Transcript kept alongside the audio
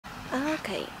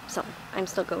Okay, so I'm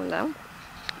still going down.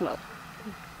 Well,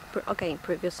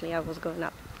 previously I was going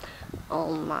up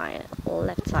on my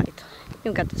left side.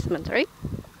 You got the cemetery.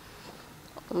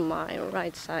 On my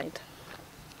right side,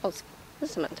 also the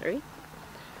cemetery.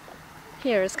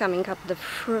 Here is coming up the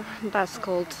bus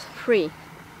called 3.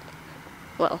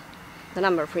 Well, the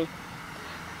number 3.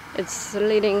 It's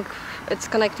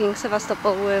connecting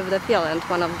Sevastopol with the Finland,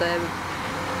 one of the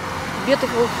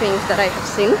beautiful things that I have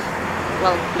seen.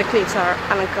 Well, the cliffs are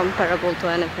uncomparable to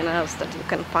anything else that you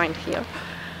can find here.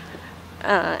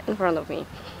 In front of me,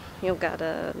 you've got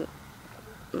a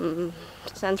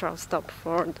central stop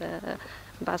for the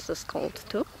buses called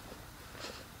 2.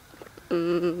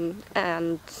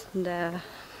 And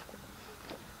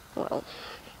well,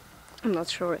 I'm not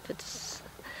sure if it's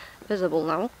visible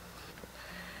now.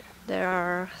 There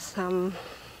are some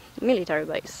military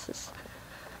bases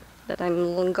that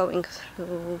I'm going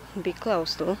to be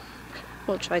close to.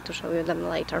 We'll try to show you them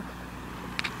later.